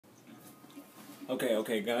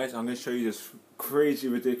Okay, guys, I'm gonna show you this crazy,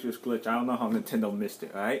 ridiculous glitch. I don't know how Nintendo missed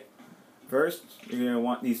it. All right, first you're gonna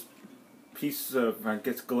want these pieces of, I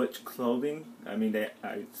guess, glitch clothing. I mean,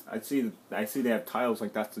 I see they have titles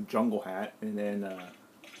like that's the jungle hat, and then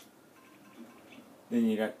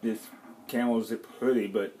you got this camel zip hoodie,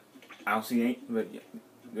 but I don't see I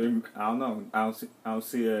don't know. I don't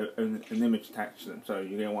see an image attached to them. So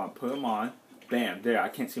you're gonna want to put them on. Bam, there. I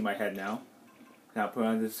can't see my head now. Now put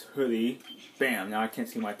on this hoodie. Bam, now I can't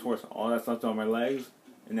see my torso. All that's left on my legs,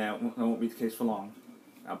 and that won't be the case for long.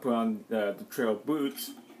 Now put on the trail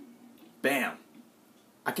boots. Bam.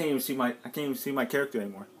 I can't even see my character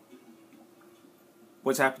anymore.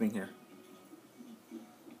 What's happening here?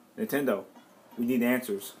 Nintendo, we need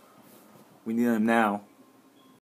answers. We need them now.